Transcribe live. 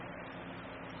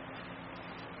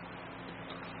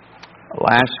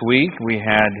Last week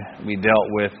we dealt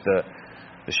with the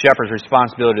shepherd's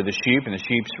responsibility to the sheep and the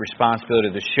sheep's responsibility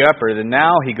to the shepherd, and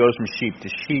now he goes from sheep to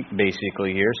sheep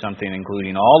basically here, something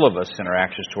including all of us in our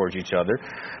actions towards each other.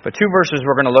 But two verses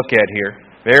we're going to look at here,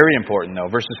 very important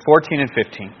though, verses 14 and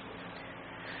 15.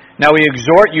 Now we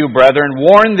exhort you, brethren,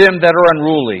 warn them that are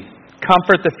unruly,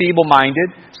 comfort the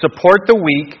feeble-minded, support the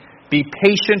weak, be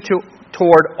patient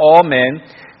toward all men.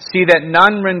 See that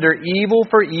none render evil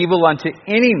for evil unto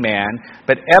any man,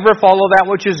 but ever follow that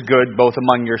which is good, both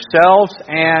among yourselves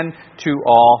and to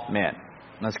all men.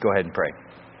 Let's go ahead and pray.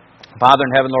 Father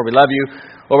in heaven, Lord, we love you.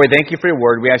 Lord, we thank you for your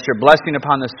word. We ask your blessing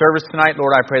upon the service tonight.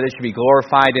 Lord, I pray that you be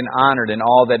glorified and honored in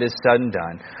all that is said and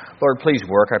done. Lord, please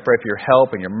work. I pray for your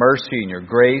help and your mercy and your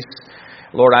grace.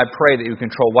 Lord, I pray that you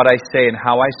control what I say and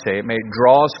how I say it. May it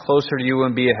draw us closer to you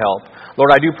and be a help. Lord,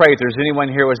 I do pray if there's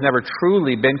anyone here who has never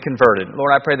truly been converted,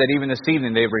 Lord, I pray that even this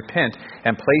evening they repent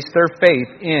and place their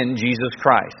faith in Jesus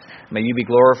Christ. May you be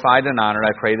glorified and honored.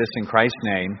 I pray this in Christ's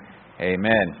name.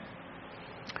 Amen.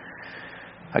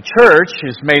 A church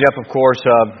is made up, of course,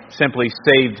 of simply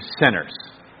saved sinners.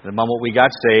 The moment we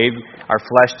got saved, our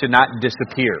flesh did not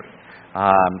disappear.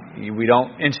 We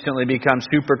don't instantly become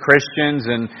super Christians,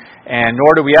 and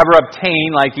nor do we ever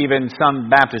obtain, like even some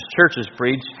Baptist churches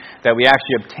preach, that we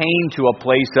actually obtain to a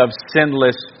place of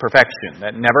sinless perfection.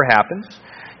 That never happens.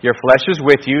 Your flesh is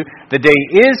with you. The day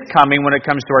is coming when it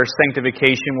comes to our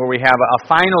sanctification, where we have a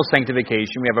final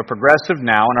sanctification. We have a progressive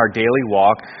now in our daily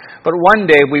walk. But one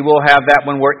day we will have that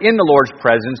when we're in the Lord's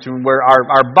presence, and where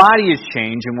our body is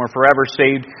changed and we're forever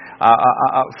saved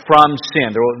from sin.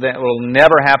 That will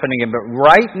never happen again. But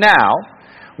right now,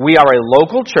 we are a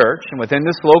local church, and within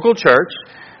this local church,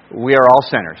 we are all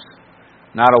sinners.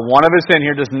 Not a one of us in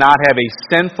here does not have a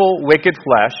sinful, wicked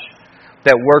flesh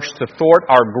that works to thwart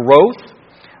our growth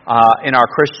in our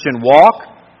Christian walk.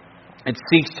 It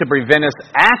seeks to prevent us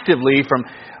actively from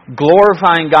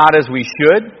glorifying God as we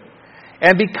should.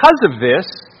 And because of this,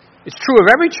 it's true of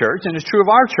every church, and it's true of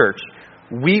our church,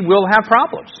 we will have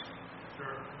problems.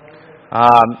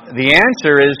 The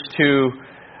answer is to,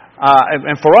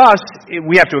 and for us,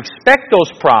 we have to expect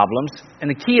those problems, and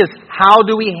the key is, how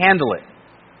do we handle it?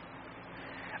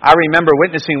 I remember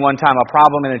witnessing one time a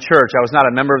problem in a church. I was not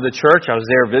a member of the church. I was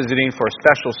there visiting for a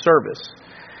special service.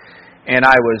 And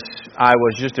I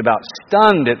was just about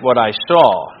stunned at what I saw.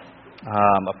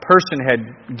 A person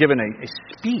had given a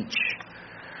speech.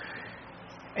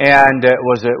 And it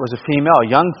was a female, a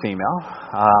young female,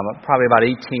 probably about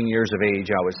 18 years of age,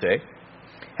 I would say,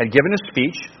 had given a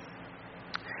speech.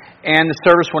 And the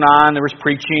service went on. There was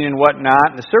preaching and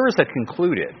whatnot. The service had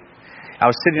concluded. I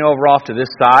was sitting over off to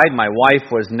this side. My wife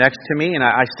was next to me, and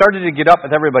I started to get up with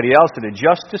everybody else that had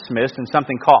just dismissed, and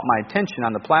something caught my attention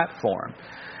on the platform.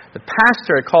 The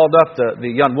pastor had called up the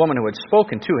young woman who had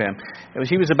spoken to him.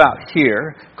 He was about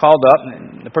here, called up,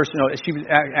 and the person, she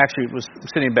actually was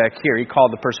sitting back here. He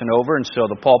called the person over, and so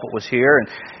the pulpit was here,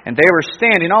 and they were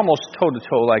standing almost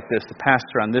toe-to-toe like this, the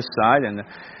pastor on this side and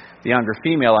the younger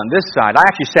female on this side. I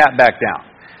actually sat back down.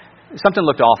 Something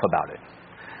looked off about it.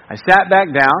 I sat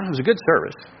back down. It was a good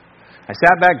service. I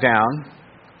sat back down,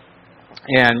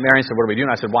 and Marion said, "What are we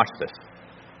doing?" I said, "Watch this."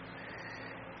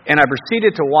 And I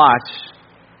proceeded to watch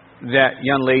that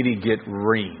young lady get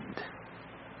reamed.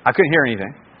 I couldn't hear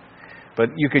anything, but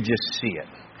you could just see it.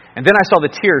 And then I saw the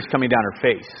tears coming down her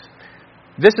face.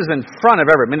 This is in front of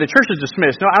everyone. I mean, the church is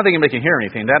dismissed. No, I don't think anybody can hear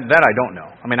anything. That I don't know.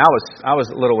 I mean, I was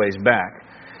a little ways back.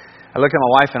 I looked at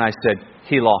my wife and I said,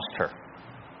 "He lost her."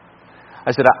 I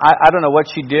said, I don't know what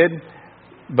she did,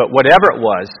 but whatever it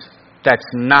was, that's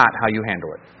not how you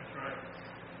handle it.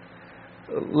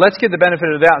 Let's give the benefit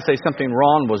of the doubt and say something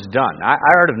wrong was done. I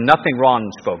heard of nothing wrong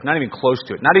spoke, not even close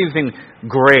to it, not even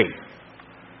grave.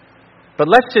 But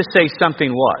let's just say something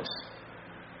was.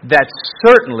 That's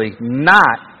certainly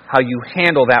not how you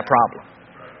handle that problem.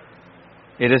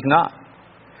 It is not.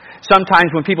 Sometimes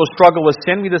when people struggle with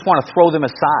sin, we just want to throw them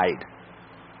aside.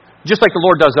 Just like the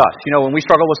Lord does us. You know, when we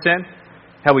struggle with sin,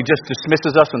 how He just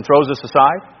dismisses us and throws us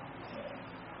aside.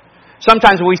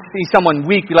 Sometimes when we see someone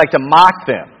weak, we like to mock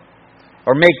them.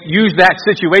 Or use that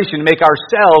situation to make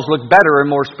ourselves look better and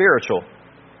more spiritual.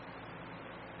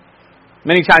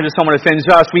 Many times if someone offends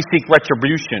us, we seek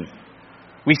retribution.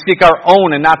 We seek our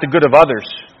own and not the good of others.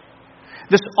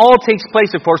 This all takes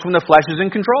place, of course, when the flesh is in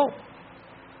control.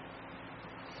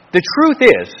 The truth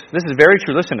is, this is very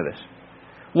true, listen to this.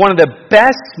 One of the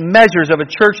best measures of a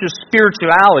church's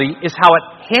spirituality is how it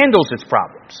handles its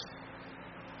problems.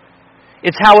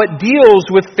 It's how it deals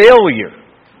with failure.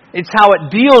 It's how it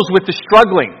deals with the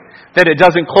struggling. That it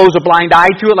doesn't close a blind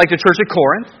eye to it like the church at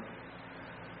Corinth.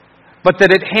 but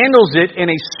that it handles it in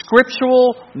a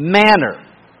scriptural manner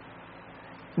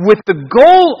with the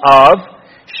goal of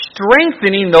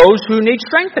strengthening those who need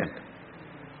strengthened.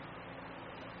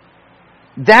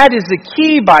 That is the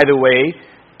key, by the way,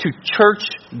 to church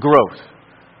growth.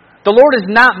 The Lord is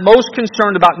not most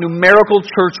concerned about numerical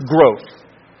church growth.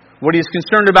 What He is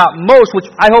concerned about most, which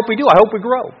I hope we do, I hope we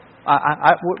grow.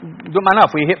 Don't mind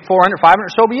if we hit 400,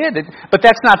 500, so be it. But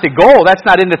that's not the goal. That's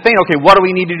not in the thing, okay, what do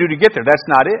we need to do to get there? That's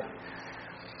not it.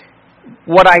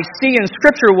 What I see in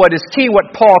Scripture, what is key,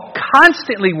 what Paul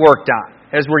constantly worked on,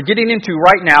 as we're getting into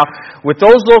right now with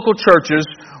those local churches,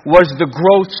 was the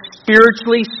growth,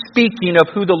 spiritually speaking, of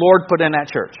who the Lord put in that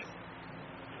church.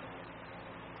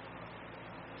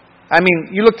 I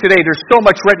mean, you look today, there's so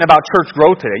much written about church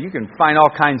growth today. You can find all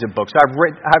kinds of books. I've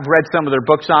read some of their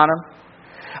books on them.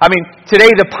 I mean, today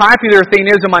the popular thing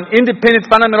is among independent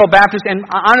fundamental Baptists, and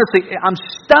honestly, I'm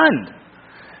stunned.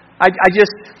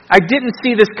 I didn't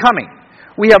see this coming.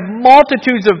 We have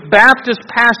multitudes of Baptist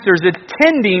pastors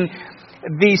attending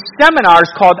these seminars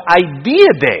called Idea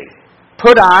Day,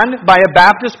 put on by a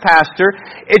Baptist pastor.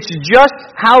 It's just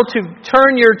how to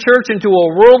turn your church into a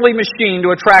worldly machine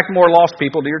to attract more lost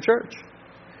people to your church.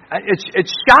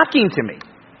 It's shocking to me.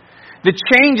 The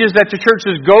changes that the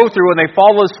churches go through when they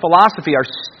follow this philosophy are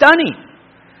stunning.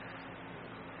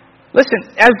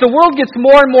 Listen, as the world gets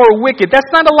more and more wicked,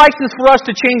 that's not a license for us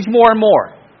to change more and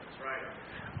more.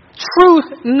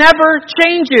 Truth never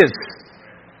changes.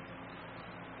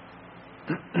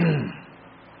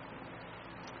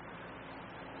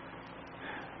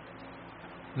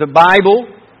 The Bible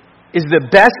is the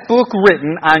best book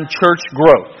written on church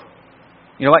growth.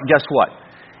 You know what? Guess what?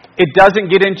 It doesn't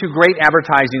get into great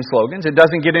advertising slogans. It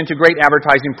doesn't get into great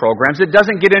advertising programs. It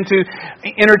doesn't get into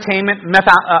entertainment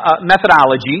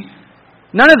methodology.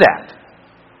 None of that.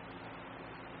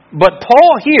 But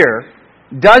Paul here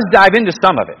does dive into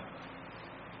some of it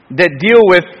that deal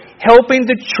with helping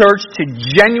the church to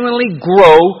genuinely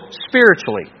grow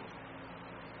spiritually.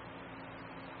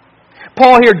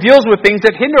 Paul here deals with things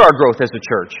that hinder our growth as a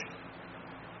church.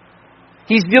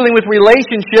 He's dealing with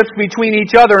relationships between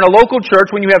each other in a local church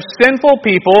when you have sinful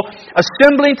people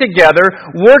assembling together,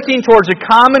 working towards a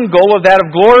common goal of that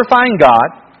of glorifying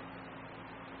God.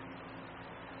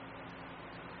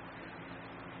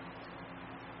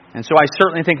 And so I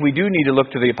certainly think we do need to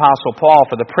look to the Apostle Paul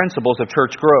for the principles of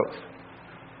church growth.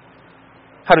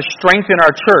 How to strengthen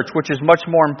our church, which is much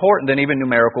more important than even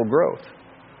numerical growth.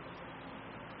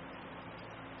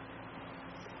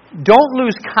 Don't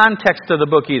lose context of the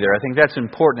book either. I think that's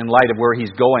important in light of where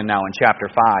he's going now in chapter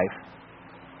 5.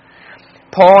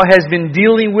 Paul has been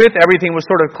dealing with, everything was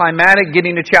sort of climatic,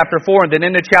 getting to chapter 4 and then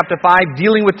into chapter 5,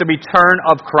 dealing with the return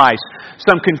of Christ.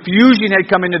 Some confusion had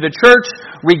come into the church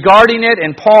regarding it,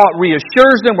 and Paul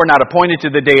reassures them, we're not appointed to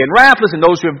the day in wrath. Listen,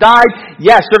 those who have died,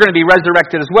 yes, they're going to be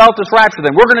resurrected as well at this rapture.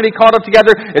 Then we're going to be caught up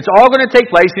together. It's all going to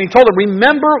take place. And he told them,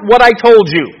 remember what I told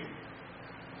you.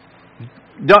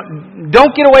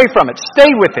 Don't get away from it.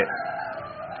 Stay with it.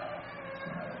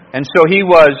 And so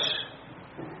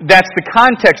that's the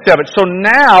context of it. So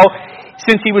now,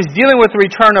 since he was dealing with the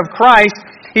return of Christ,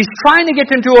 he's trying to get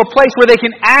them to a place where they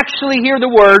can actually hear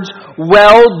the words,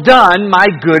 well done, my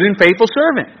good and faithful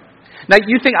servant. Now,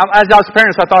 you think, as I was preparing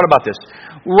this, I thought about this.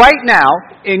 Right now,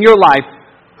 in your life,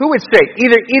 who would say,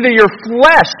 either your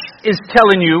flesh is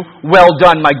telling you, well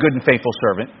done, my good and faithful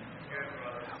servant,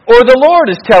 or the Lord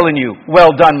is telling you, well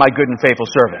done, my good and faithful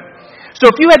servant. So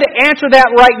if you had to answer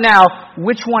that right now,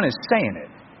 which one is saying it?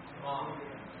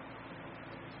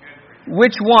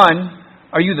 Which one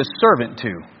are you the servant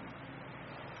to?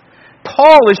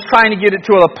 Paul is trying to get it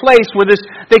to a place where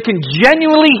they can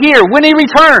genuinely hear when he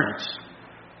returns.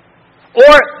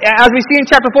 Or, as we see in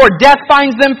chapter 4, death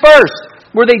finds them first,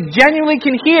 where they genuinely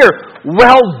can hear,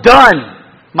 well done,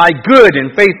 my good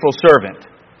and faithful servant.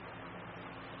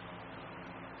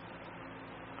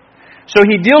 So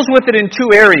he deals with it in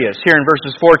two areas here in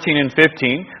verses 14 and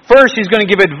 15. First, he's going to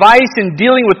give advice in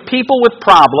dealing with people with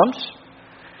problems.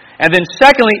 And then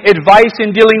secondly, advice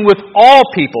in dealing with all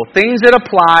people, things that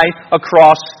apply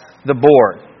across the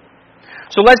board.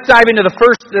 So let's dive into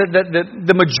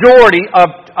the majority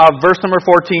of verse number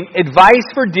 14, advice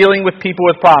for dealing with people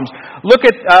with problems. Look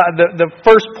at the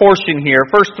first portion here,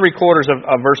 first 3 quarters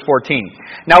of verse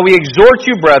 14. Now we exhort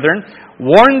you, brethren,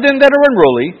 warn them that are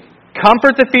unruly,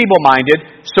 comfort the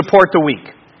feeble-minded, support the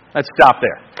weak. Let's stop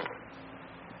there.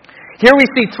 Here we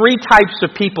see 3 types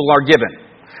of people are given.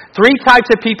 Three types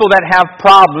of people that have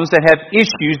problems, that have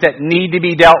issues that need to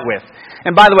be dealt with.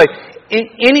 And by the way, in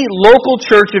any local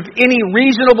church of any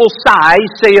reasonable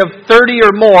size, say of 30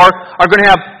 or more, are going to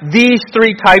have these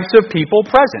three types of people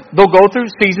present. They'll go through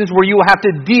seasons where you will have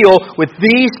to deal with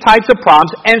these types of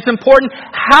problems, and it's important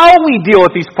how we deal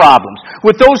with these problems,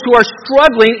 with those who are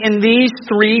struggling in these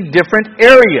three different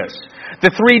areas.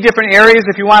 The three different areas,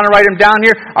 if you want to write them down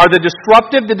here, are the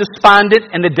disruptive, the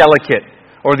despondent, and the delicate,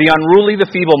 or the unruly, the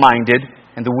feeble-minded,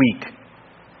 and the weak.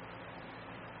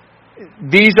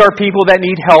 These are people that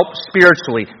need help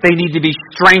spiritually. They need to be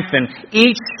strengthened,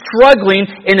 each struggling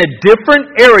in a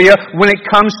different area when it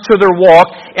comes to their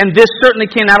walk. And this certainly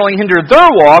can not only hinder their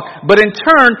walk, but in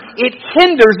turn, it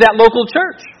hinders that local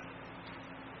church.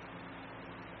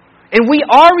 And we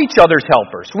are each other's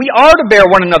helpers. We are to bear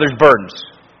one another's burdens.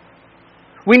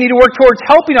 We need to work towards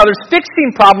helping others,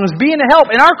 fixing problems, being a help.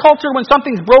 In our culture, when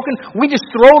something's broken, we just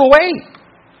throw it away.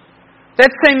 That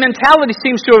same mentality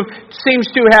seems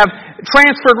to have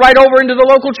transferred right over into the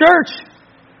local church.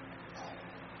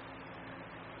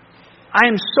 I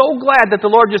am so glad that the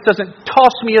Lord just doesn't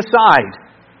toss me aside.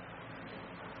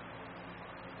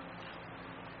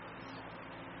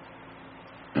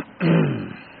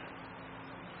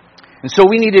 And so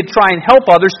we need to try and help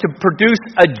others to produce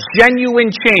a genuine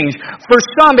change. For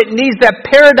some, it needs that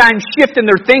paradigm shift in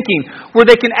their thinking, where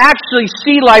they can actually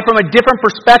see life from a different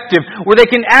perspective, where they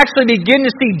can actually begin to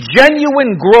see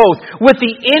genuine growth with the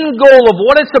end goal of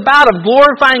what it's about, of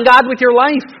glorifying God with your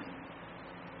life.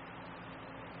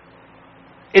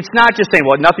 It's not just saying,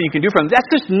 well, nothing you can do for them. That's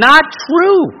just not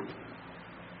true.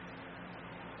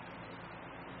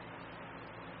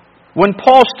 When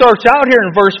Paul starts out here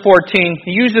in verse 14,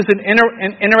 he uses an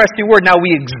interesting word. Now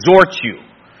we exhort you.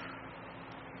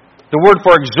 The word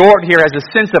for exhort here has a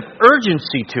sense of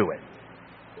urgency to it.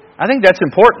 I think that's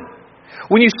important.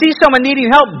 When you see someone needing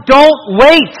help, don't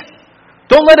wait.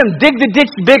 Don't let them dig the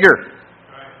ditch bigger.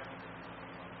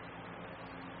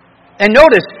 And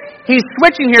notice, he's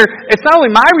switching here. It's not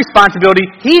only my responsibility,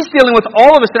 he's dealing with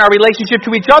all of us in our relationship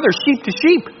to each other, sheep to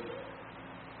sheep.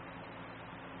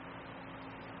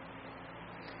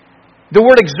 The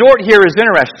word exhort here is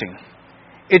interesting.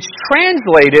 It's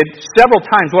translated several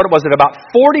times. What was it? About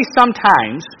 40-some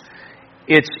times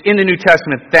it's in the New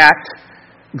Testament, that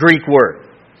Greek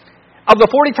word. Of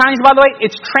the 40 times, by the way,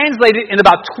 it's translated in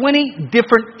about 20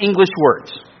 different English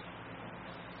words.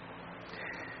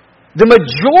 The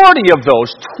majority of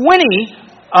those, 20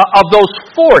 of those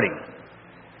 40,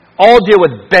 all deal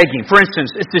with begging. For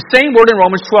instance, it's the same word in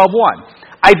Romans 12:1.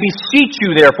 I beseech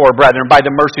you, therefore, brethren, by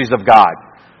the mercies of God.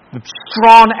 The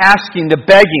strong asking, the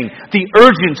begging, the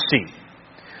urgency.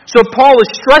 So Paul is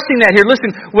stressing that here.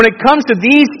 Listen, when it comes to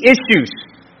these issues,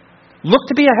 look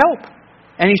to be a help.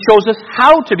 And he shows us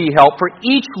how to be help for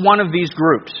each one of these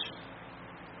groups.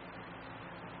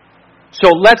 So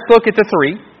let's look at the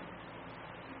three.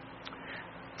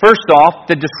 First off,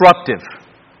 the disruptive,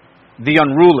 the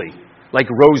unruly, like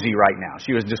Rosie right now.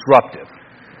 She was disruptive.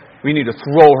 We need to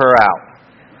throw her out.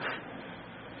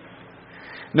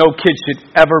 No kid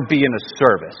should ever be in a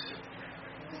service.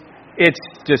 It's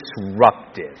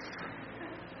disruptive.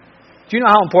 Do you know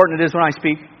how important it is when I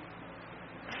speak?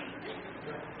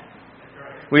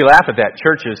 We laugh at that.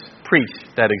 Churches preach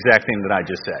that exact thing that I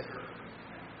just said.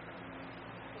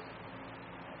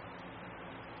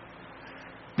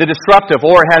 The disruptive,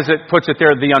 or as it puts it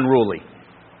there, the unruly.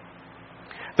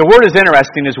 The word is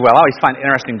interesting as well. I always find it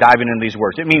interesting diving into these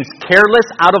words. It means careless,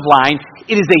 out of line.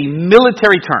 It is a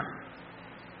military term.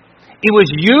 It was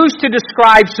used to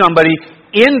describe somebody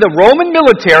in the Roman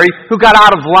military who got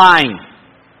out of line,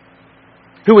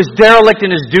 who was derelict in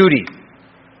his duty,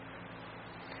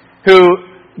 who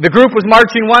the group was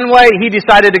marching one way, he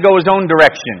decided to go his own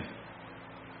direction.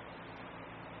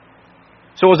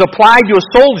 So it was applied to a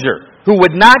soldier who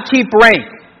would not keep rank,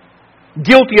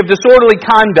 guilty of disorderly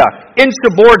conduct,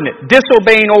 insubordinate,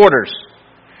 disobeying orders.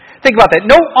 Think about that.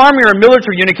 No army or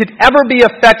military unit could ever be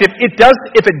effective if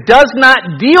it does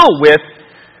not deal with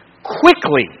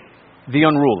quickly the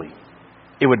unruly.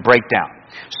 It would break down.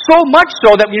 So much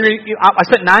so that I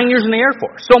spent 9 years in the Air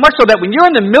Force. So much so that when you're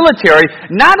in the military,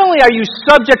 not only are you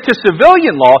subject to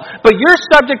civilian law, but you're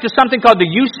subject to something called the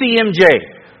UCMJ,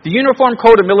 the Uniform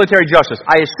Code of Military Justice.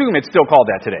 I assume it's still called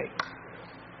that today.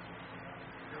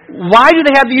 Why do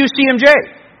they have the UCMJ?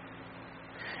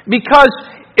 Because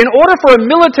in order for a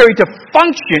military to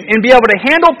function and be able to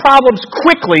handle problems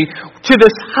quickly to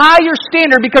this higher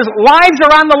standard, because lives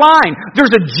are on the line,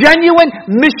 there's a genuine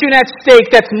mission at stake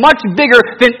that's much bigger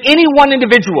than any one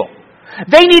individual.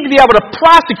 They need to be able to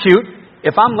prosecute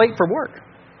if I'm late for work.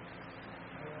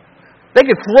 They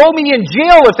could throw me in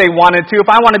jail if they wanted to, if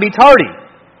I want to be tardy.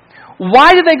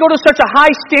 Why do they go to such a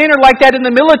high standard like that in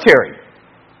the military?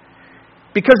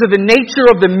 Because of the nature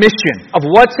of the mission, of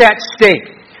what's at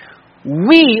stake.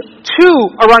 We, too,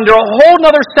 are under a whole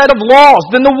other set of laws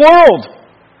than the world.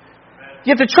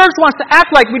 Yet the church wants to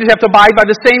act like we just have to abide by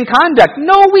the same conduct.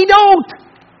 No, we don't.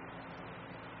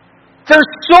 There's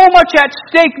so much at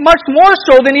stake, much more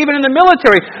so than even in the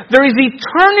military. There is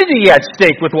eternity at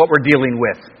stake with what we're dealing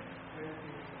with.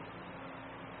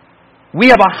 We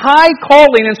have a high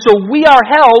calling, and so we are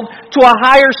held to a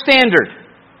higher standard.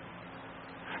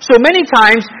 So many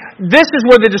times, this is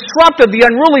where the disruptive, the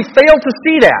unruly, fail to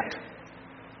see that.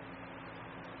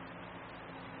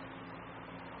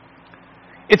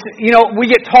 It's,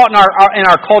 we get taught in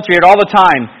our culture all the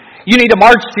time, you need to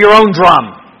march to your own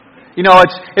drum.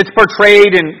 It's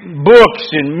portrayed in books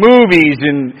and movies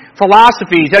and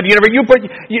philosophies. Have you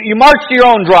you march to your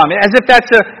own drum, as if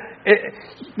that's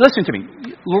listen to me.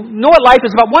 Know what life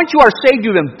is about. Once you are saved,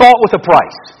 you've been bought with a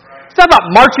price. It's not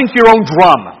about marching to your own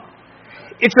drum.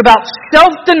 It's about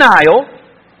self-denial,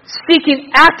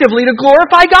 seeking actively to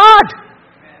glorify God.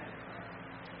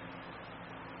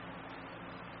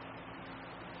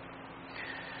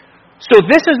 So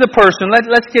this is the person,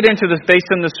 let's get into this based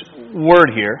on this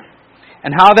word here,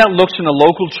 and how that looks in the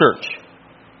local church.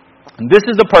 And this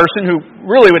is the person who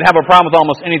really would have a problem with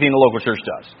almost anything the local church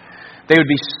does. They would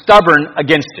be stubborn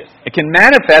against it. It can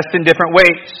manifest in different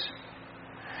ways.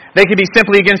 They can be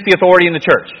simply against the authority in the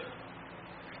church.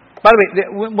 By the way,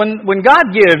 when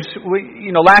God gives,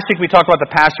 last week we talked about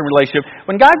the pastor relationship.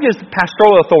 When God gives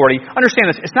pastoral authority, understand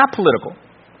this, it's not political.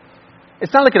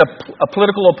 It's not like a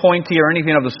political appointee or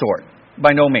anything of the sort.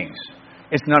 By no means.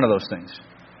 It's none of those things.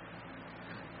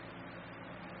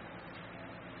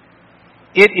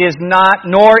 It is not,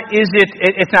 nor is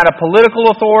it's not a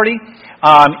political authority.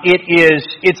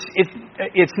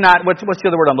 It's not, what's the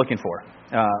other word I'm looking for?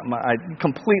 I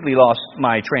completely lost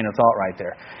my train of thought right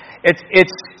there. It's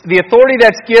the authority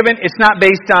that's given, it's not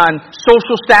based on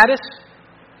social status.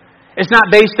 It's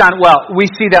not based on, we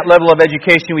see that level of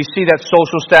education, we see that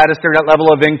social status, there's that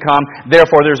level of income,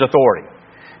 therefore there's authority.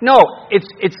 No, it's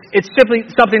simply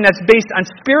something that's based on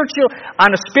a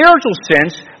spiritual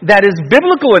sense that is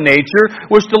biblical in nature,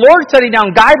 which the Lord setting down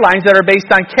guidelines that are based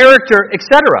on character,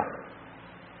 etc.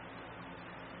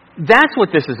 That's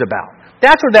what this is about.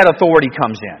 That's where that authority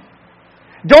comes in.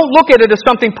 Don't look at it as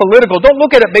something political. Don't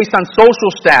look at it based on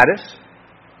social status.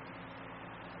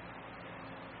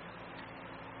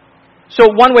 So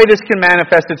one way this can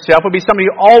manifest itself would be somebody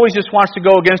who always just wants to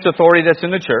go against authority that's in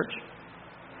the church.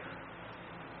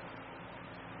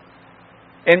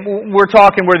 And we're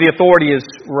talking where the authority is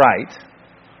right.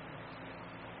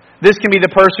 This can be the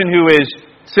person who is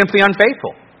simply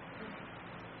unfaithful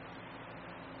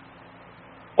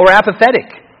or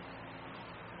apathetic.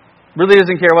 Really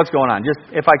doesn't care what's going on. Just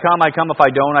if I come, I come. If I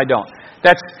don't, I don't.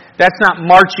 That's not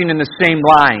marching in the same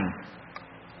line.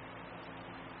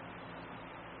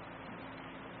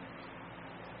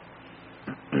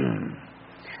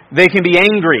 They can be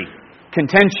angry,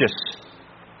 contentious,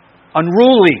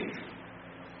 unruly.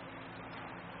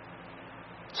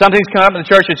 Something's come up in the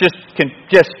church that's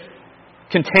just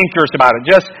cantankerous about it.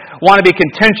 Just want to be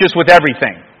contentious with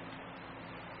everything.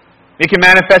 It can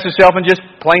manifest itself in just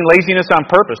plain laziness on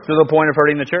purpose to the point of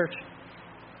hurting the church.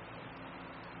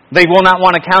 They will not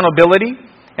want accountability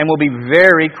and will be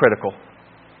very critical.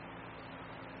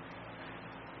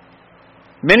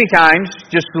 Many times,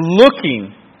 just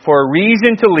looking for a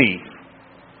reason to leave,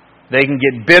 they can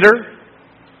get bitter.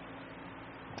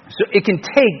 So it can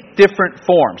take different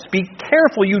forms. Be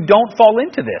careful you don't fall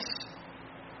into this.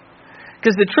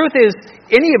 Because the truth is,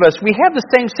 any of us, we have the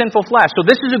same sinful flesh. So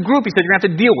this is a group, he said, you're going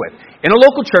to have to deal with. In a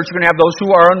local church, you're going to have those who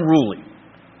are unruly.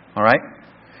 All right?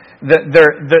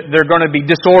 They're going to be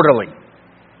disorderly.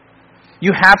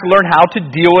 You have to learn how to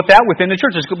deal with that within the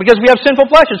church. Because we have sinful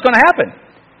flesh, it's going to happen.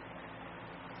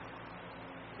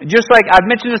 Just like I've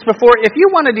mentioned this before, if you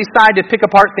want to decide to pick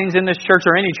apart things in this church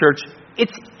or any church,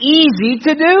 it's easy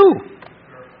to do.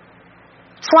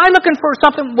 Try looking for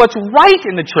something what's right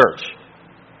in the church.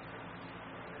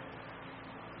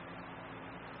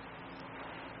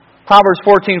 Proverbs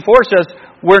 14:4 says,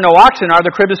 where no oxen are, the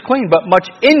crib is clean, but much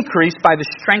increased by the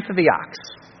strength of the ox.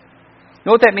 You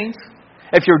know what that means?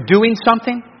 If you're doing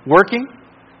something, working,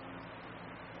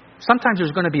 sometimes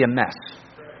there's going to be a mess.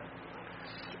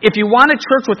 If you want a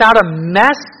church without a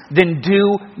mess, then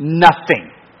do nothing.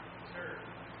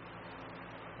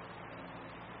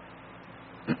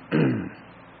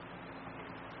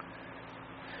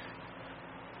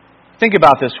 Think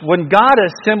about this. When God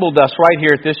assembled us right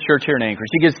here at this church here in Anchorage,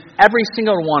 He gives every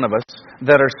single one of us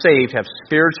that are saved have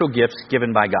spiritual gifts given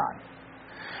by God.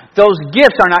 Those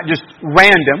gifts are not just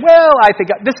random. Well, I think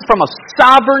this is from a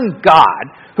sovereign God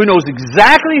who knows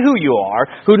exactly who you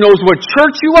are, who knows what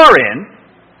church you are in.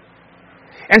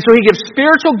 And so He gives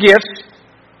spiritual gifts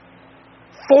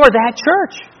for that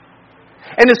church.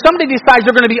 And if somebody decides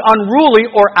they're going to be unruly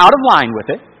or out of line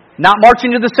with it, not marching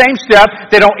to the same step,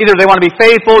 they want to be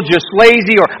faithful, just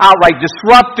lazy, or outright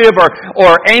disruptive,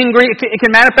 or angry. It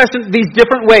can manifest in these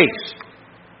different ways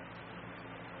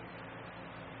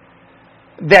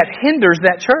that hinders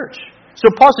that church.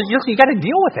 So Paul says, listen, you got to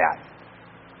deal with that.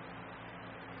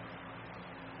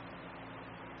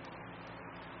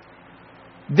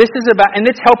 This is about, and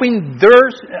it's helping their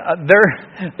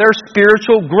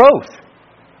spiritual growth.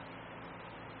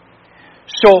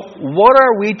 So what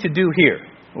are we to do here?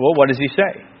 Well, what does he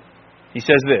say? He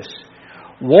says this: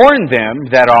 warn them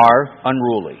that are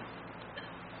unruly.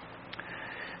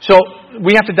 So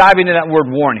we have to dive into that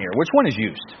word warn here. Which one is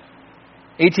used?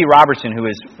 A.T. Robertson, who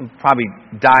is probably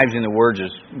dives in the words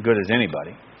as good as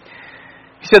anybody,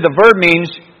 he said the verb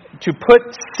means to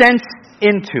put sense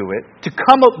into it, to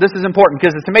come up. This is important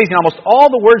because it's amazing. Almost all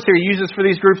the words here he uses for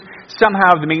these groups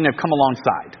somehow have the meaning of come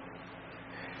alongside.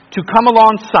 To come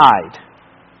alongside.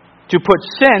 To put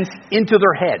sense into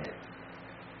their head.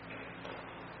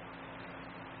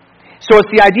 So it's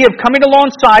the idea of coming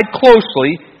alongside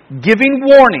closely, giving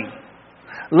warning,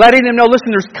 letting them know,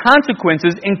 listen, there's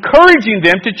consequences, encouraging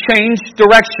them to change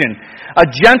direction. A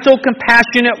gentle,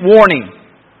 compassionate warning.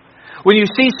 When you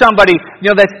see somebody,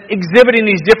 that's exhibiting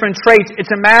these different traits,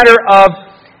 it's a matter of,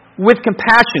 with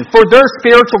compassion, for their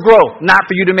spiritual growth. Not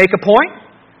for you to make a point,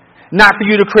 not for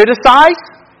you to criticize,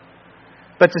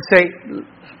 but to say,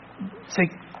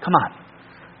 come on,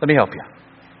 let me help you.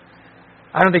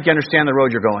 I don't think you understand the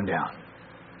road you're going down.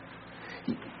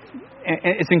 And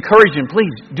it's encouraging.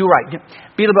 Please, do right.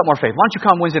 Be a little bit more faithful. Why don't you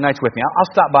come Wednesday nights with me?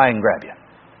 I'll stop by and grab you.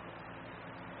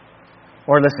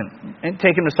 Or listen, and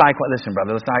take him to side. Listen,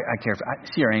 brother, listen, I care for you. I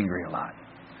see you're angry a lot.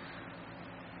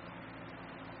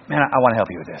 Man, I want to help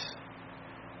you with this.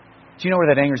 Do you know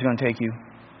where that anger is going to take you?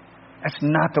 That's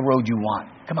not the road you want.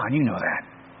 Come on, you know that.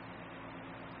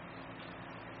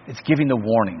 It's giving the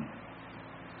warning.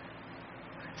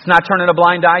 It's not turning a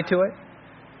blind eye to it.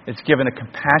 It's giving a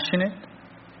compassionate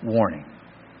warning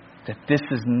that this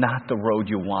is not the road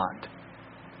you want.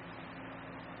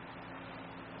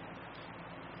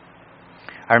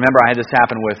 I remember I had this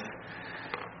happen with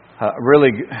a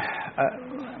really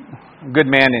good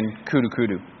man in Kudu,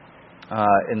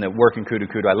 in the work in Kudu.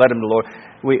 I led him to the Lord.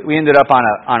 We ended up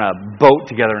on a boat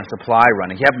together in a supply run.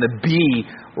 He happened to be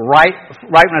right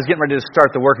when I was getting ready to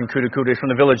start the work in Kudu. He's from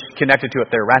the village connected to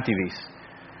it there, Rativis.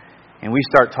 And we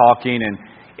start talking, and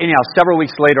anyhow, several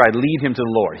weeks later, I lead him to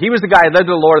the Lord. He was the guy I led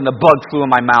to the Lord, and the bug flew in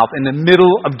my mouth in the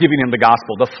middle of giving him the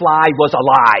gospel. The fly was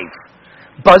alive,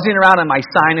 buzzing around in my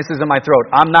sinuses and my throat.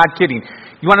 I'm not kidding.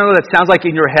 You want to know what that sounds like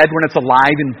in your head when it's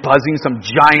alive and buzzing, some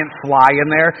giant fly in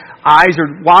there?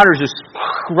 Water's just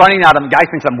running out of him. The guy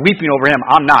thinks I'm weeping over him.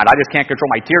 I'm not. I just can't control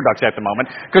my tear ducts at the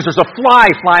moment because there's a fly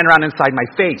flying around inside my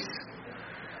face.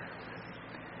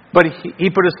 But he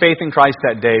put his faith in Christ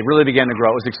that day, really began to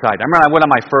grow. It was exciting. I remember I went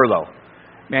on my furlough.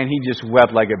 Man, he just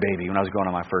wept like a baby when I was going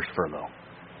on my first furlough.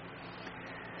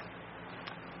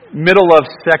 Middle of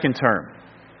second term.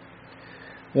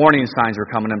 Warning signs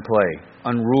were coming in play.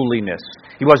 Unruliness.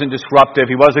 He wasn't disruptive.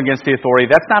 He wasn't against the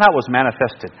authority. That's not how it was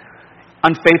manifested.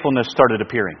 Unfaithfulness started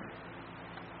appearing.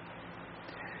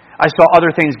 I saw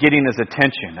other things getting his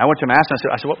attention. I went to him and asked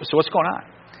him, I said, so what's going on?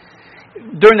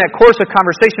 During that course of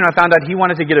conversation, I found out he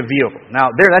wanted to get a vehicle.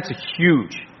 Now, that's a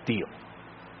huge deal.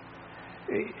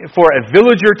 For a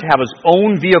villager to have his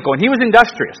own vehicle. And he was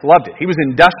industrious. Loved it. He was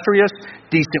industrious,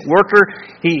 decent worker.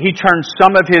 He turned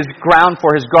some of his ground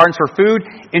for his gardens for food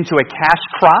into a cash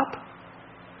crop,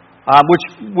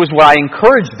 which was what I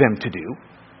encouraged them to do.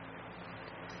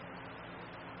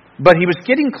 But he was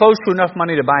getting close to enough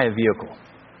money to buy a vehicle.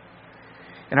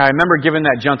 And I remember giving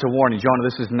that gentle warning, Jonah,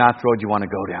 this is not the road you want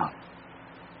to go down.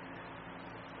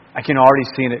 I can already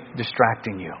see it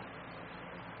distracting you.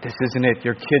 This isn't it.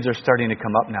 Your kids are starting to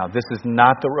come up now. This is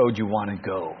not the road you want to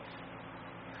go.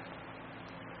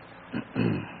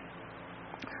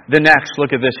 The next,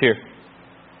 look at this here.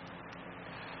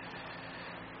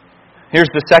 Here's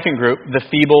the second group, the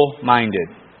feeble-minded.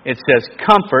 It says,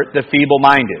 comfort the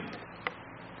feeble-minded.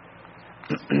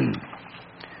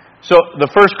 So the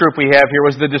first group we have here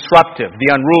was the disruptive,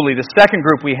 the unruly. The second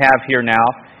group we have here now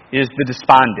is the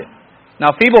despondent. Now,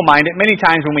 feeble-minded, many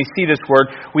times when we see this word,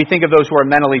 we think of those who are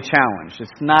mentally challenged. It's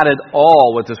not at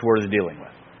all what this word is dealing with.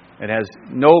 It has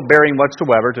no bearing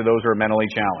whatsoever to those who are mentally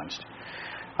challenged.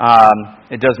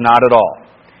 It does not at all.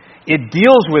 It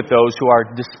deals with those who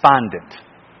are despondent.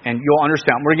 And you'll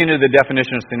understand. We're getting into the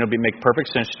definition of sin. It'll make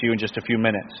perfect sense to you in just a few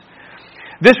minutes.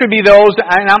 This would be those,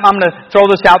 and I'm going to throw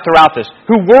this out throughout this,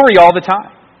 who worry all the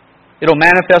time. It'll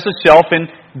manifest itself in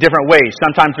different ways.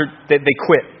 Sometimes they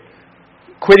quit.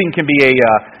 Quitting can be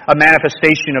a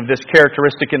manifestation of this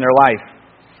characteristic in their life.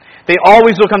 They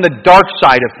always look on the dark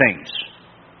side of things.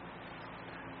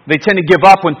 They tend to give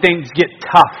up when things get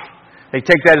tough. They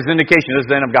take that as an indication. This is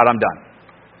the end of God, I'm done.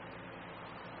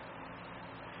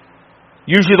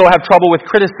 Usually they'll have trouble with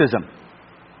criticism.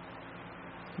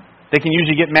 They can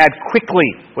usually get mad quickly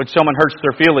when someone hurts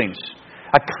their feelings.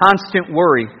 A constant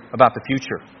worry about the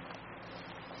future.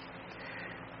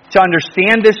 To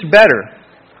understand this better,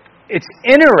 it's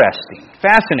interesting,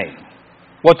 fascinating,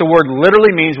 what the word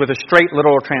literally means with a straight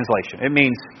literal translation. It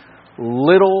means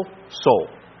little soul.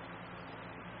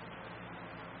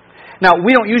 Now,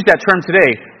 we don't use that term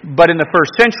today, but in the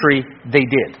first century, they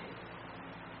did.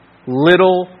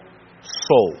 Little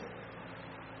soul.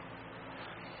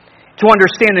 To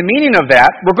understand the meaning of that,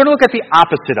 we're going to look at the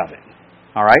opposite of it.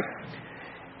 All right?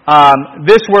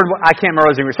 This word, I can't remember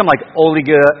what it was, something like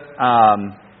oliga,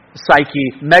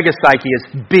 psyche, megapsyche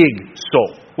is big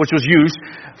soul, which was used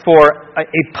for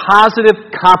a positive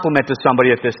compliment to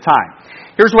somebody at this time.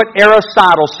 Here's what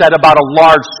Aristotle said about a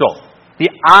large soul,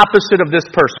 the opposite of this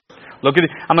person. Look at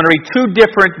it. I'm going to read two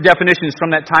different definitions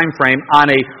from that time frame on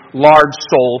a large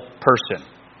soul person.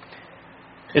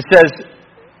 It says,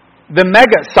 the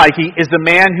megapsyche is the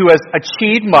man who has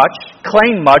achieved much,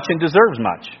 claimed much, and deserves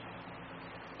much.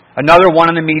 Another one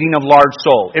in the meaning of large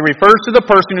soul. It refers to the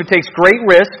person who takes great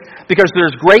risk because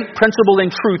there's great principle and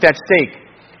truth at stake.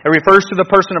 It refers to the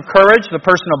person of courage, the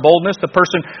person of boldness, the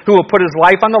person who will put his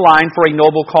life on the line for a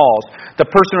noble cause. The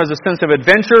person who has a sense of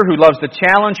adventure, who loves the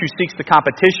challenge, who seeks the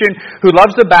competition, who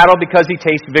loves the battle because he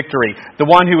tastes victory. The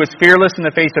one who is fearless in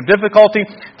the face of difficulty.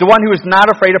 The one who is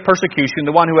not afraid of persecution.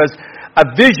 The one who has a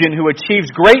vision, who achieves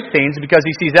great things because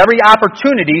he sees every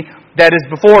opportunity that is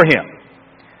before him.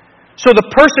 So the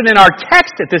person in our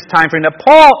text at this time frame that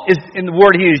Paul is in the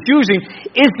word he is using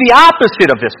is the opposite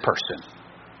of this person.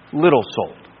 Little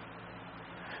souled.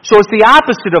 So it's the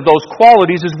opposite of those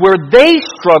qualities is where they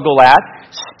struggle at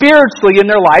spiritually in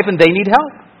their life and they need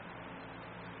help.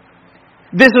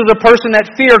 This is a person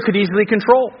that fear could easily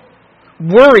control.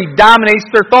 Worry dominates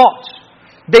their thoughts.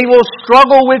 They will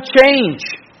struggle with change.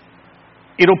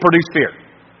 It'll produce fear.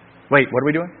 Wait, what are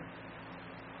we doing?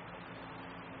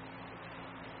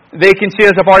 They can see,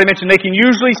 as I've already mentioned, they can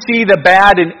usually see the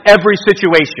bad in every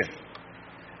situation.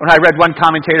 When I read one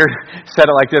commentator said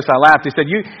it like this, I laughed. He said,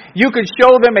 you could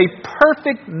show them a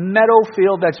perfect meadow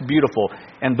field that's beautiful,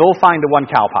 and they'll find the one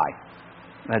cow pie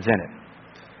that's in it.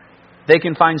 They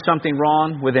can find something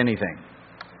wrong with anything.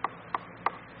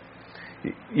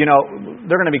 You know,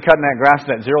 they're going to be cutting that grass at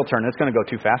that zero turn. It's going to go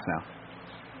too fast now.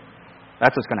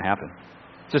 That's what's going to happen.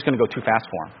 It's just going to go too fast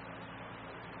for them.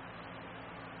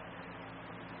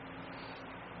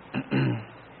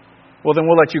 Well, then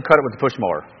we'll let you cut it with the push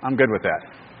mower. I'm good with that.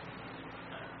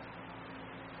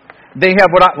 They have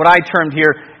what I termed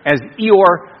here as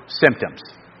Eeyore symptoms.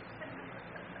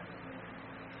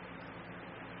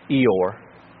 Eeyore.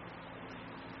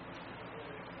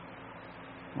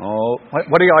 Oh,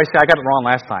 what do you always say? I got it wrong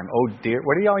last time. Oh dear.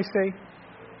 What do you always say?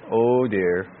 Oh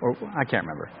dear. Or I can't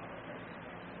remember.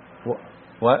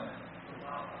 What?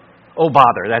 Oh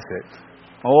bother. That's it.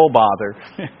 Oh bother.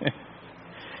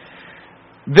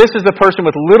 This is a person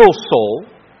with little soul.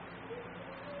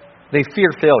 They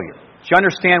fear failure. Do you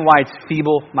understand why it's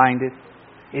feeble-minded?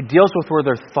 It deals with where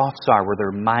their thoughts are, where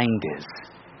their mind is.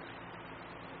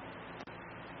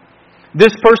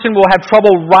 This person will have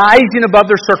trouble rising above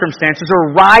their circumstances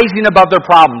or rising above their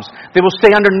problems. They will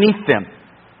stay underneath them.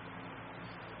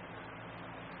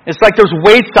 It's like there's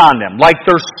weights on them, like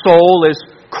their soul is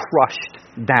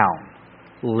crushed down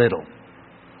little.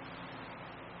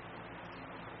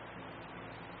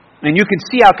 And you can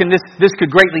see how this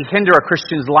could greatly hinder a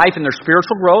Christian's life and their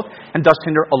spiritual growth, and thus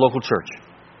hinder a local church.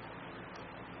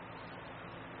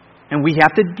 And we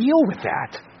have to deal with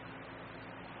that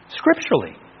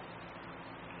scripturally.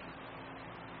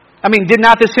 I mean, did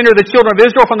not this hinder the children of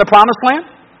Israel from the promised land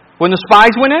when the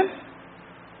spies went in?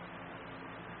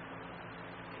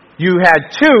 You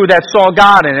had two that saw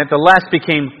God in it, the less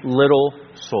became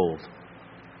little-souled.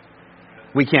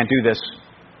 We can't do this.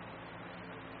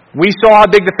 We saw how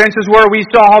big the fences were. We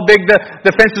saw how big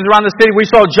the fences around the city. We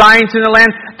saw giants in the land.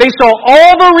 They saw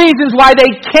all the reasons why they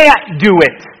can't do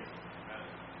it,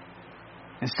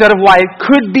 instead of why it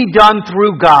could be done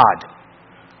through God.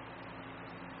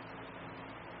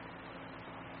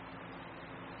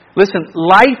 Listen,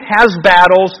 life has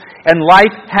battles and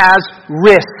life has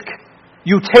risk.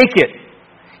 You take it.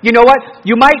 You know what?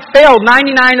 You might fail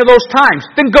 99 of those times.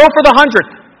 Then go for the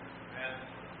 100th.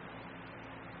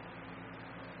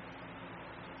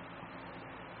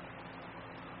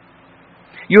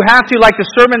 You have to, like the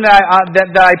sermon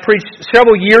that I preached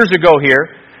several years ago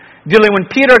here, dealing when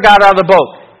Peter got out of the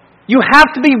boat. You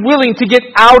have to be willing to get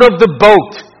out of the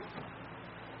boat.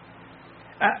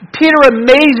 Peter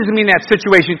amazes me in that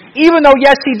situation. Even though,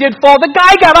 yes, he did fall, the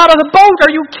guy got out of the boat.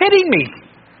 Are you kidding me?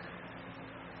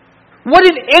 What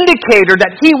an indicator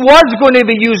that he was going to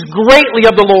be used greatly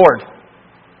of the Lord.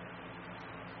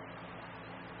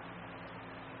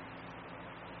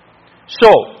 So,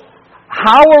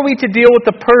 how are we to deal with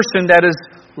the person that is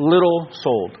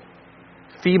little-souled,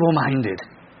 feeble-minded?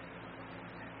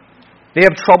 They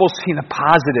have trouble seeing the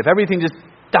positive. Everything just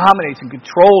dominates and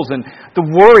controls, and the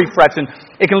worry frets, and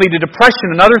it can lead to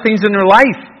depression and other things in their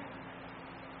life.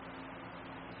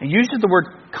 It uses the word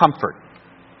comfort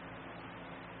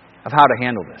of how to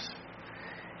handle this.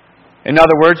 In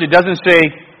other words, it doesn't say,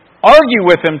 argue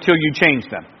with them till you change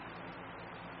them.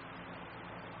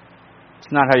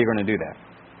 It's not how you're going to do that.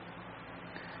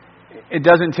 It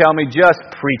doesn't tell me just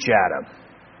preach at them.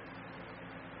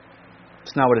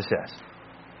 It's not what it says.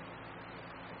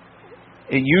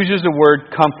 It uses the word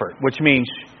comfort, which means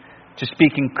to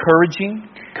speak encouraging,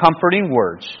 comforting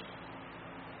words.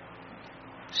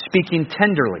 Speaking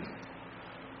tenderly.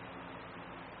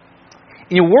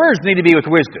 And your words need to be with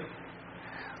wisdom.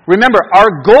 Remember,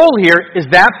 our goal here is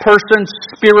that person's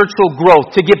spiritual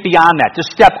growth, to get beyond that, to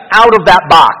step out of that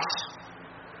box.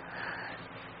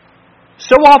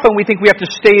 So often we think we have to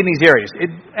stay in these areas.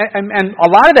 And a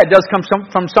lot of that does come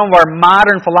from some of our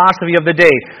modern philosophy of the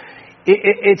day.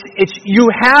 You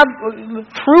have,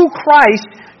 through Christ,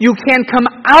 you can come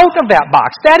out of that box.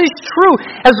 That is true.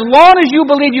 As long as you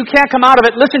believe you can't come out of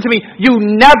it, listen to me, you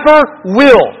never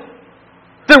will.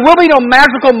 There will be no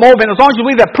magical moment as long as you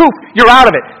believe that, poof, you're out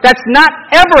of it. That's not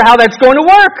ever how that's going to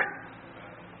work.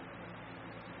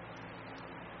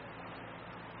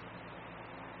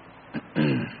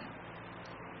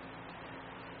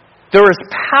 There is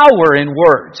power in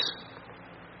words.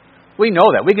 We know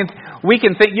that. You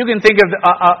can think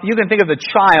of the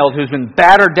child who's been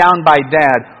battered down by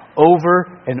dad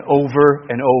over and over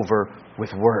and over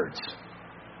with words.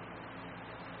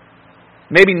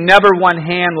 Maybe never one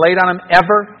hand laid on him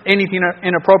ever, anything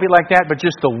inappropriate like that, but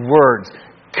just the words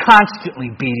constantly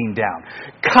beating down,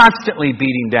 constantly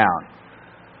beating down.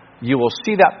 You will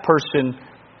see that person,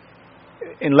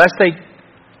 unless they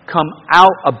come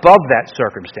out above that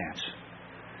circumstance,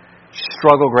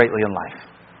 struggle greatly in life.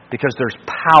 Because there's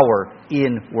power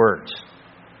in words.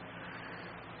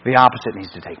 The opposite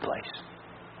needs to take place.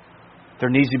 There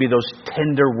needs to be those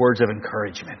tender words of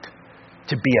encouragement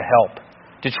to be a help,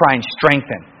 to try and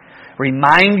strengthen,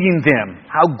 reminding them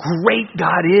how great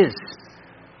God is.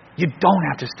 You don't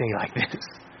have to stay like this.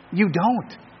 You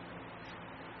don't.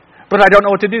 But I don't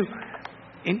know what to do.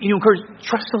 And you encourage,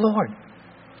 trust the Lord.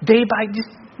 Day by just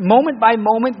moment by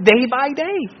moment, day by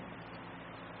day.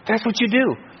 That's what you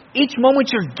do. Each moment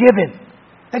you're given.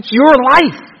 That's your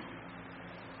life.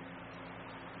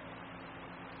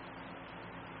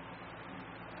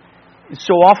 It's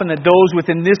so often that those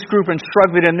within this group are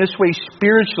struggling in this way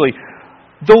spiritually,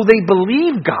 though they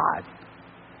believe God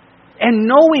and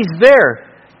know He's there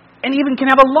and even can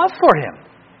have a love for Him,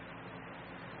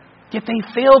 yet they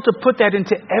fail to put that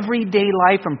into everyday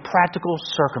life and practical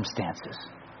circumstances.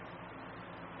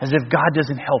 As if God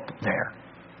doesn't help there.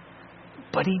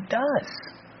 But He does.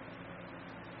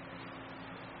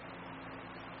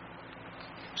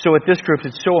 So at this group,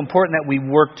 it's so important that we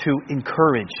work to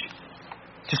encourage,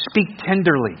 to speak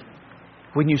tenderly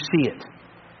when you see it,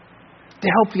 to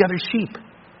help the other sheep.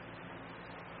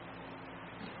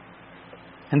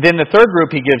 And then the third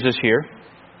group he gives us here,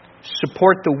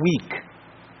 support the weak,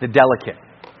 the delicate.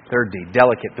 Third D,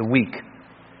 delicate, the weak.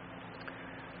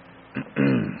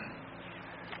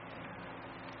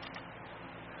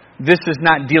 This is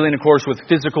not dealing, of course, with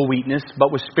physical weakness,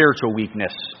 but with spiritual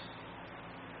weakness.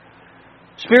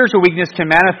 Spiritual weakness can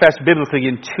manifest biblically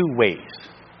in two ways.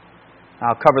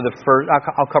 I'll cover them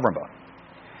both.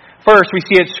 First, we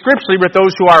see it scripturally with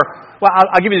those who are,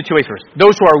 I'll give you the two ways first.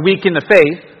 Those who are weak in the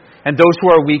faith and those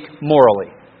who are weak morally.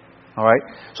 All right?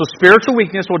 So spiritual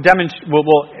weakness will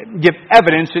give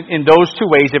evidence in those two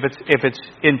ways if it's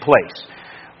in place.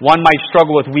 One might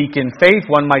struggle with weak in faith,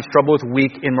 one might struggle with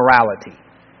weak in morality.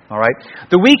 All right?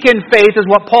 The weak in faith is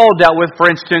what Paul dealt with, for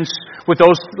instance, with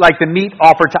those like the meat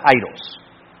offered to idols.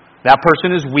 That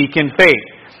person is weak in faith.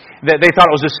 They thought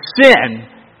it was a sin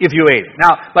if you ate it.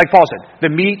 Now, like Paul said, the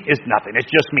meat is nothing. It's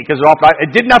just meat because it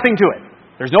did nothing to it.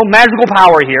 There's no magical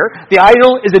power here. The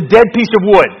idol is a dead piece of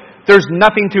wood. There's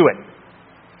nothing to it.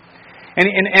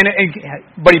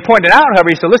 But he pointed out,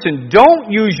 however, he said, listen, don't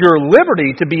use your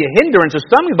liberty to be a hindrance or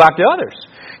stumbling block to others.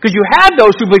 Because you had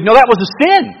those who believed, no, that was a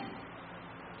sin.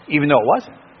 Even though it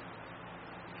wasn't.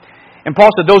 And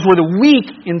Paul said those were the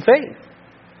weak in faith.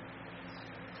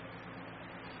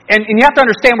 And you have to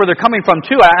understand where they're coming from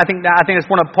too. I think that's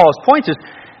one of Paul's points is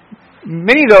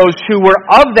many of those who were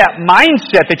of that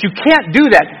mindset that you can't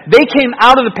do that, they came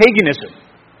out of the paganism.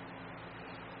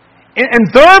 In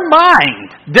their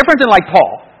mind, different than like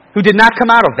Paul, who did not come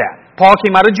out of that. Paul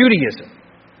came out of Judaism.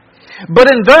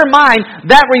 But in their mind,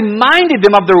 that reminded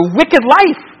them of their wicked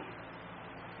life.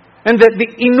 And the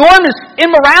enormous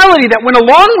immorality that went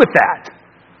along with that.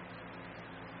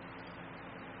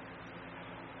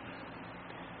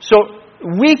 So,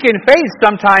 weak in faith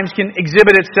sometimes can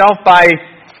exhibit itself by,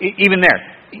 even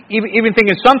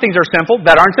thinking some things are sinful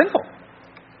that aren't sinful.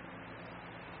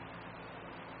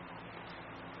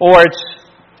 Or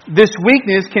this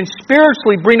weakness can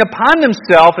spiritually bring upon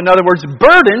themselves, in other words,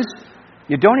 burdens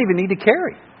you don't even need to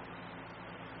carry.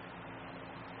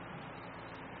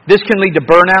 This can lead to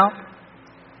burnout,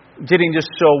 getting just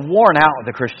so worn out of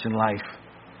the Christian life.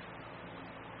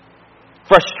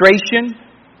 Frustration.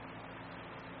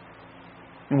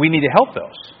 We need to help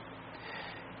those.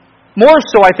 More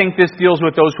so, I think this deals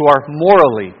with those who are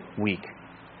morally weak.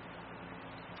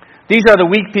 These are the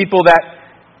weak people that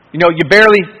you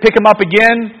barely pick them up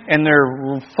again, and they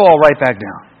fall right back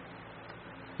down.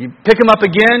 You pick them up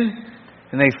again,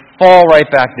 and they fall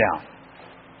right back down.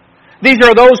 These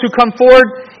are those who come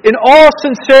forward in all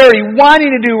sincerity, wanting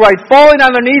to do right, falling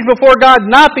on their knees before God,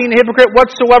 not being a hypocrite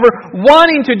whatsoever,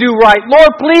 wanting to do right.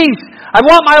 Lord, please, I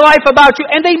want my life about you.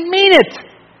 And they mean it.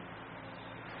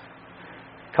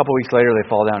 A couple weeks later, they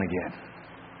fall down again.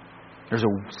 There's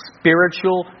a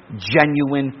spiritual,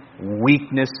 genuine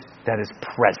weakness that is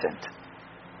present.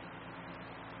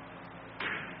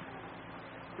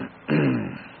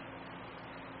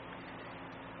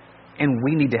 And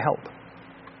we need to help.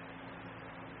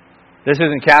 This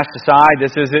isn't cast aside.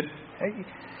 This isn't,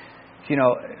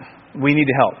 we need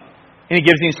to help. And he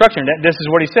gives the instruction. This is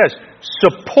what he says.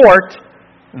 Support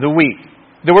the weak.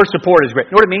 The word support is great.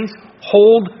 You know what it means?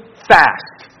 Hold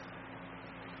fast.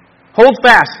 Hold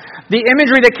fast. The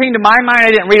imagery that came to my mind,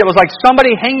 I didn't read it, was like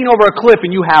somebody hanging over a cliff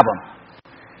and you have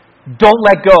them. Don't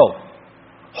let go.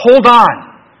 Hold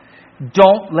on.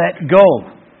 Don't let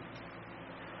go.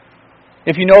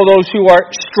 If you know those who are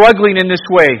struggling in this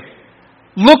way,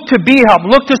 look to be helped.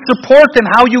 Look to support them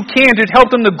how you can to help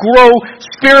them to grow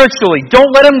spiritually.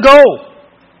 Don't let them go.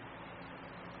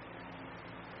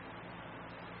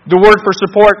 The word for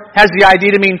support has the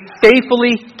idea to mean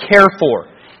faithfully care for.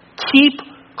 Keep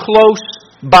close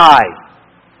by.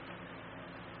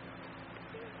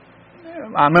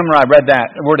 I remember I read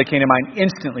that. The word that came to mind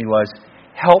instantly was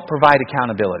help provide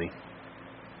accountability.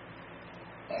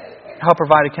 Help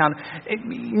provide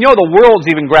accountability. The world's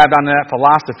even grabbed onto that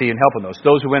philosophy and helping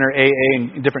those who enter AA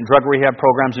and different drug rehab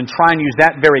programs and try and use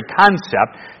that very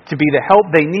concept to be the help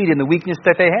they need in the weakness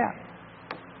that they have.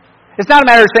 It's not a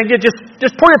matter of saying,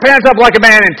 just pull your pants up like a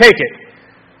man and take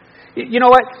it. You know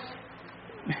what?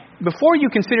 Before you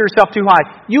consider yourself too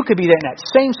high, you could be in that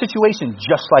same situation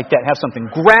just like that. Have something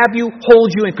grab you,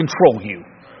 hold you, and control you.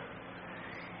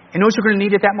 And know what you're going to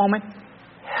need at that moment?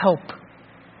 Help.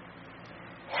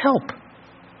 Help.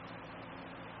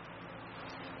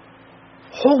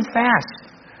 Hold fast.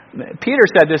 Peter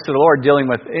said this to the Lord dealing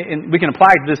with, and we can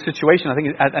apply it to this situation.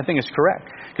 I think it's correct.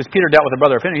 Because Peter dealt with a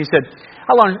brother offending. He said,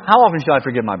 how often shall I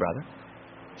forgive my brother?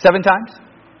 7 times?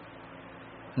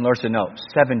 And the Lord said, no,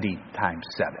 70 times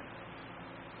 7.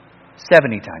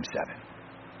 70 times 7.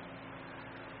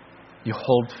 You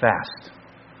hold fast.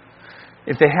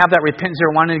 If they have that repentance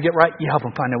they're wanting to get right, you help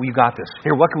them find out, you got this.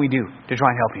 Here, what can we do to try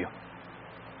and help you?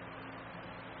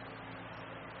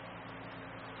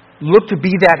 Look to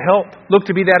be that help. Look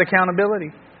to be that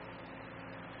accountability.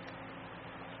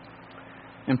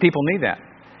 And people need that.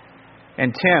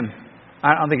 And Tim,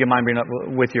 I don't think you mind bringing up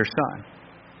with your son.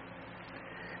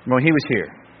 When he was here,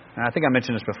 and I think I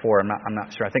mentioned this before, I'm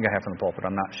not sure. I think I have from the pulpit,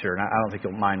 I'm not sure. And I don't think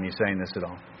you'll mind me saying this at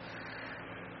all.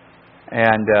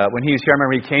 And when he was here, I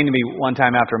remember he came to me one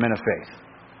time after a minute of faith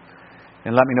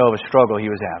and let me know of a struggle he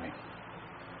was having.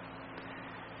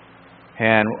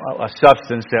 And a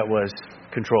substance that was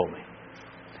controlling.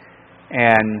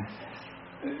 And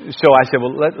so I said,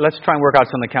 well, let's try and work out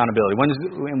some accountability.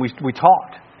 And we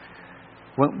talked.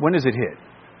 When does it hit?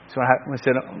 So I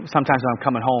said, sometimes when I'm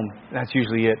coming home, that's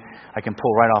usually it. I can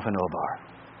pull right off into a bar.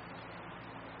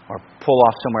 or pull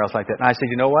off somewhere else like that. And I said,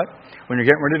 you know what? When you're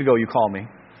getting ready to go, you call me.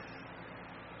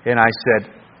 And I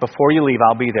said, before you leave,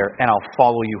 I'll be there and I'll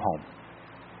follow you home.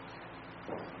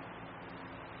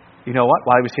 You know what?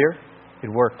 While he was here, it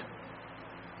worked.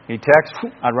 He'd text,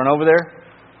 I'd run over there,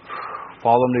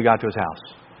 follow him till he got to his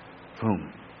house.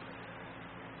 Boom.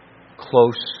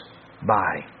 Close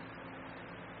by.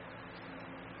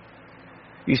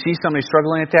 You see somebody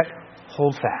struggling at that?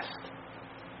 Hold fast.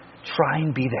 Try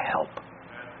and be the help.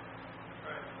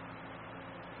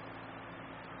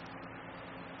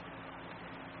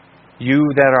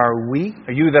 You that are weak,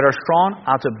 or you that are strong,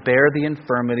 ought to bear the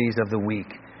infirmities of the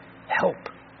weak. Help.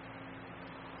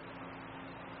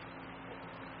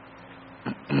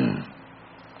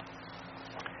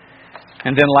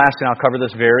 And then lastly, I'll cover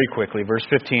this very quickly. Verse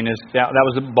 15 is that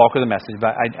was the bulk of the message,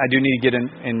 but I do need to get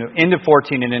into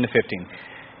 14 and into 15.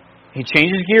 He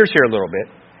changes gears here a little bit.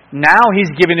 Now he's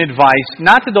giving advice,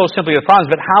 not to those simply with problems,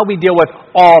 but how we deal with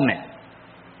all men.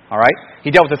 All right? He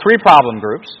dealt with the three problem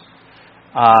groups.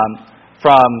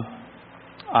 From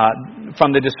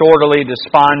the disorderly,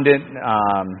 despondent,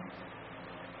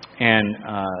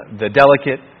 and the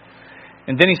delicate.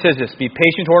 And then he says this, be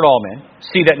patient toward all men.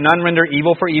 See that none render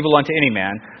evil for evil unto any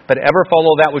man, but ever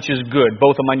follow that which is good,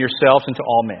 both among yourselves and to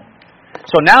all men.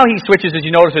 So now he switches, as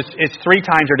you notice, it's three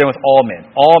times we're dealing with all men.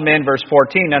 All men, verse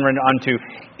 14, none render unto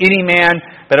any man,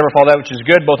 but ever follow that which is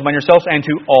good, both among yourselves and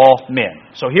to all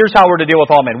men. So here's how we're to deal with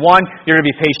all men. One, you're to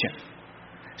be patient.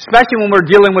 Especially when we're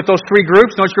dealing with those three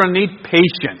groups, notice you're going to need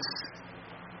patience.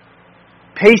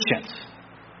 Patience.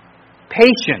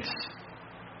 Patience.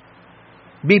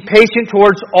 Be patient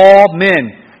towards all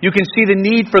men. You can see the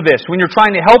need for this. When you're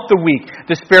trying to help the weak,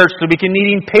 the spiritually weak, and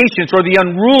needing patience, or the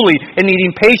unruly and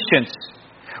needing patience.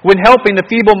 When helping the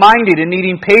feeble-minded and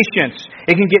needing patience,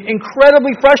 it can get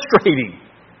incredibly frustrating.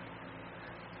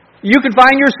 You can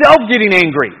find yourself getting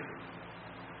angry.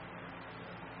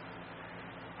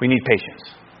 We need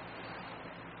patience.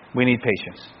 We need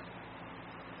patience.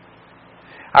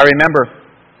 I remember,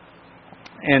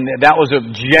 and that was a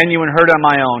genuine hurt on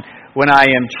my own, when I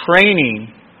am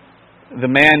training the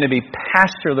man to be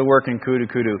pastor of the work in Kudu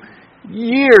Kudu.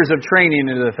 Years of training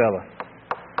into the fella.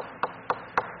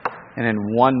 And in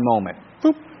one moment,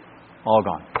 boop, all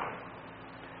gone.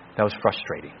 That was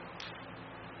frustrating.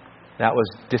 That was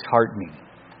disheartening.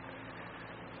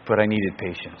 But I needed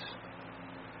patience.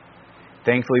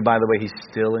 Thankfully, by the way, he's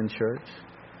still in church.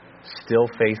 Still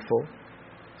faithful,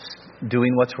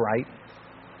 doing what's right.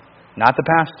 Not the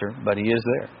pastor, but he is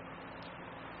there.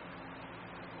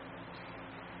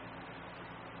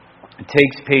 It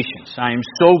takes patience. I am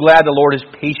so glad the Lord is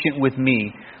patient with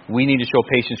me. We need to show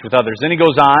patience with others. Then he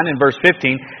goes on in verse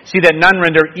 15, see that none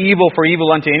render evil for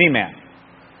evil unto any man.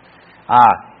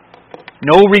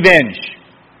 No revenge.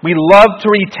 We love to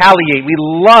retaliate. We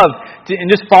love to, and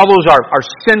this follows our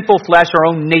sinful flesh,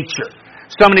 our own nature.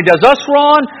 Somebody does us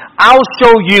wrong, I'll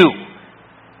show you.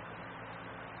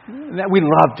 We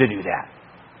love to do that.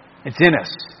 It's in us.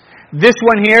 This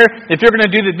one here, if you're going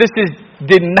to do that, this is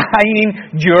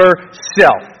denying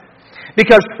yourself.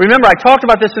 Because remember, I talked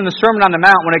about this in the Sermon on the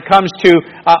Mount when it comes to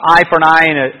eye for an eye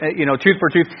and tooth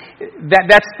for tooth.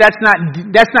 That's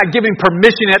not giving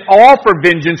permission at all for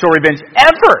vengeance or revenge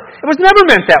ever. It was never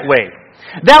meant that way.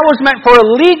 That was meant for it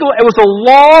was a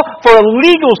law for a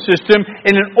legal system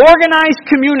in an organized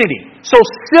community. So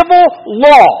civil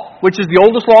law, which is the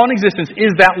oldest law in existence,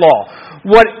 is that law.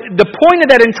 What the point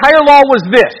of that entire law was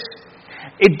this.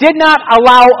 It did not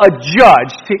allow a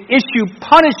judge to issue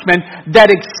punishment that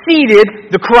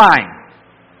exceeded the crime.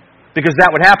 Because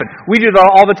that would happen. We do that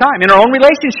all the time in our own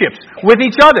relationships with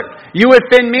each other. You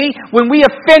offend me. When we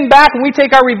offend back, when we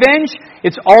take our revenge,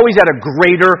 it's always at a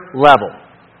greater level.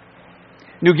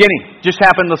 New Guinea. Just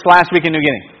happened this last week in New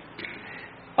Guinea.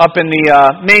 Up in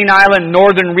the main island,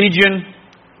 northern region.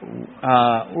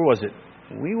 Where was it?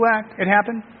 Wewak, it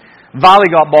happened.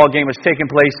 Volleyball game was taking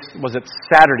place, was it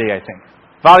Saturday, I think.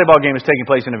 Volleyball game was taking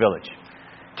place in a village.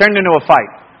 Turned into a fight.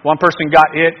 One person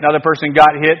got hit, another person got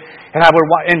hit.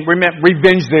 And remember,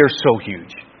 revenge there is so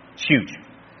huge. It's huge.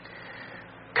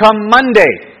 Come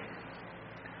Monday,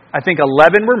 I think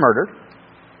 11 were murdered.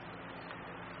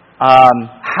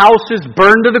 Houses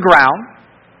burned to the ground.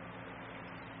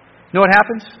 You know what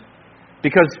happens?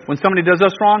 Because when somebody does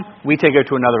us wrong, we take it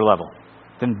to another level.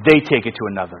 Then they take it to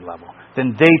another level.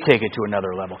 Then they take it to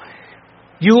another level.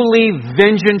 You leave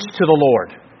vengeance to the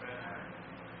Lord.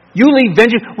 You leave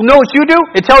vengeance. You know what you do?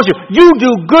 It tells you, you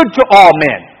do good to all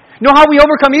men. You know how we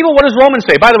overcome evil? What does Romans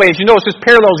say? By the way, as you notice, this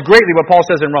parallels greatly what Paul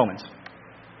says in Romans.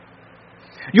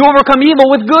 You overcome evil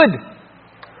with good.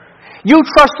 You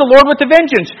trust the Lord with the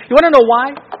vengeance. You want to know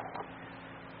why?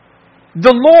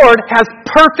 The Lord has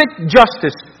perfect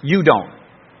justice. You don't.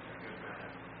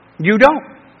 You don't.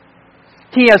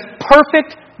 He has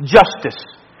perfect justice.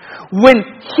 When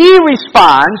He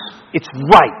responds, it's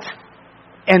right.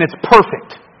 And it's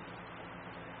perfect.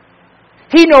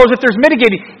 He knows if there's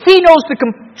mitigating. He knows the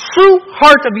true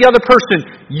heart of the other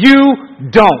person. You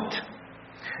don't.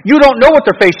 You don't know what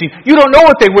they're facing. You don't know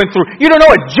what they went through. You don't know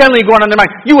what's generally going on in their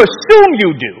mind. You assume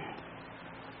you do.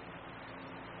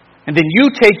 And then you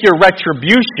take your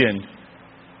retribution.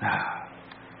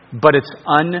 But it's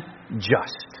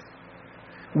unjust.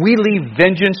 We leave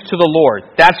vengeance to the Lord.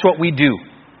 That's what we do.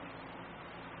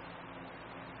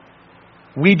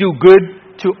 We do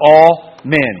good to all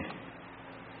men.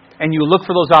 And you look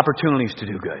for those opportunities to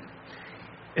do good.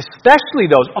 Especially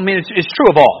those, it's true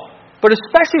of all, but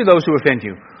especially those who offend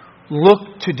you.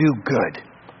 Look to do good.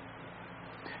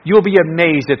 You'll be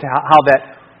amazed at how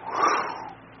that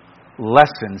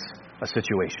lessens a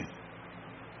situation.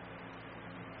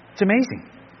 It's amazing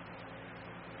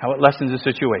how it lessens a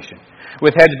situation.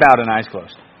 With heads bowed and eyes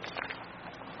closed.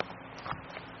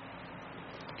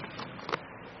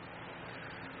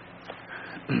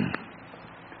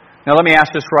 Now let me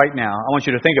ask this right now. I want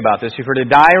you to think about this. If you were to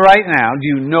die right now, do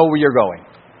you know where you're going?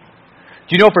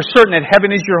 Do you know for certain that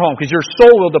heaven is your home? Because your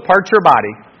soul will depart your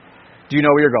body. Do you know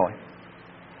where you're going?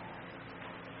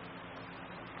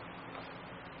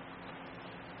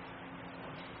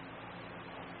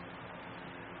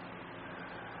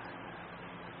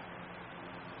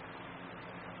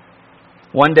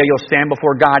 One day you'll stand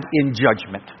before God in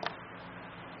judgment.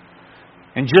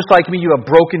 And just like me, you have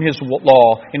broken His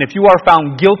law. And if you are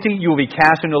found guilty, you will be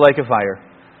cast into the lake of fire.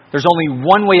 There's only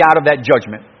one way out of that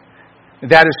judgment.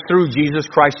 That is through Jesus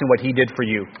Christ and what He did for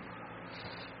you.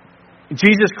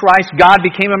 Jesus Christ, God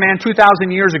became a man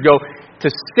 2,000 years ago to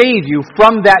save you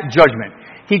from that judgment.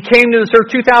 He came to this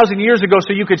earth 2,000 years ago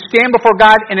so you could stand before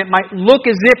God and it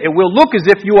will look as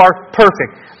if you are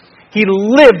perfect. He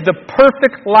lived the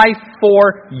perfect life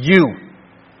for you.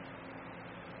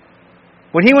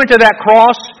 When He went to that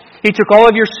cross, He took all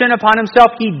of your sin upon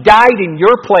Himself. He died in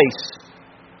your place.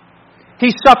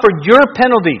 He suffered your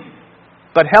penalty,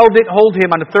 but hold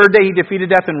Him. On the third day He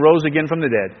defeated death and rose again from the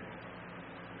dead.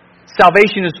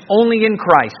 Salvation is only in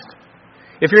Christ.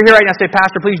 If you're here right now and say,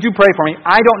 Pastor, please do pray for me.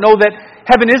 I don't know that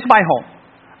heaven is my home.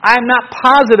 I'm not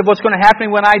positive what's going to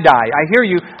happen when I die. I hear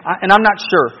you, and I'm not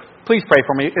sure. Please pray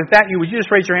for me. If that you, would you just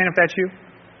raise your hand if that's you?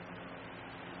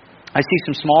 I see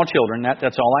some small children.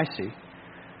 That's all I see.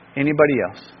 Anybody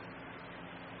else?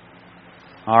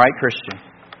 All right, Christian.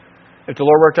 If the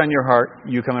Lord worked on your heart,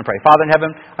 you come and pray. Father in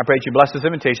heaven, I pray that you bless this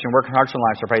invitation, work in hearts and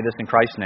lives. I pray this in Christ's name.